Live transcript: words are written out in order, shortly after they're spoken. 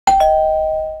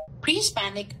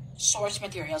Pre-Hispanic Source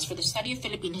Materials for the Study of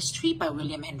Philippine History by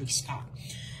William Henry Scott.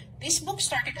 This book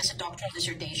started as a doctoral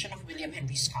dissertation of William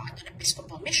Henry Scott, an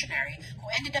Episcopal missionary who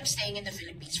ended up staying in the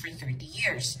Philippines for 30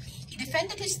 years. He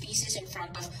defended his thesis in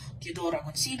front of Teodoro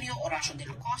Agoncillo, Horacio de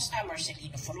la Costa,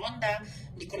 Marcelino Foronda,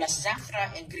 Nicolas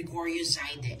Zafra, and Gregorio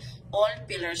Zaide, all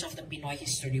pillars of the Pinoy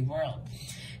history world.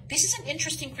 This is an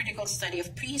interesting critical study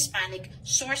of pre-Hispanic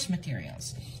source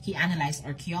materials. He analyzed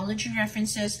archaeology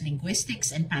references, linguistics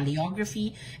and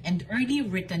paleography, and early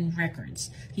written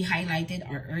records. He highlighted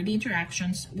our early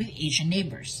interactions with Asian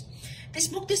neighbors. This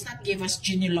book does not give us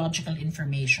genealogical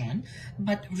information,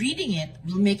 but reading it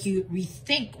will make you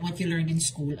rethink what you learned in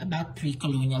school about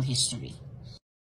pre-colonial history.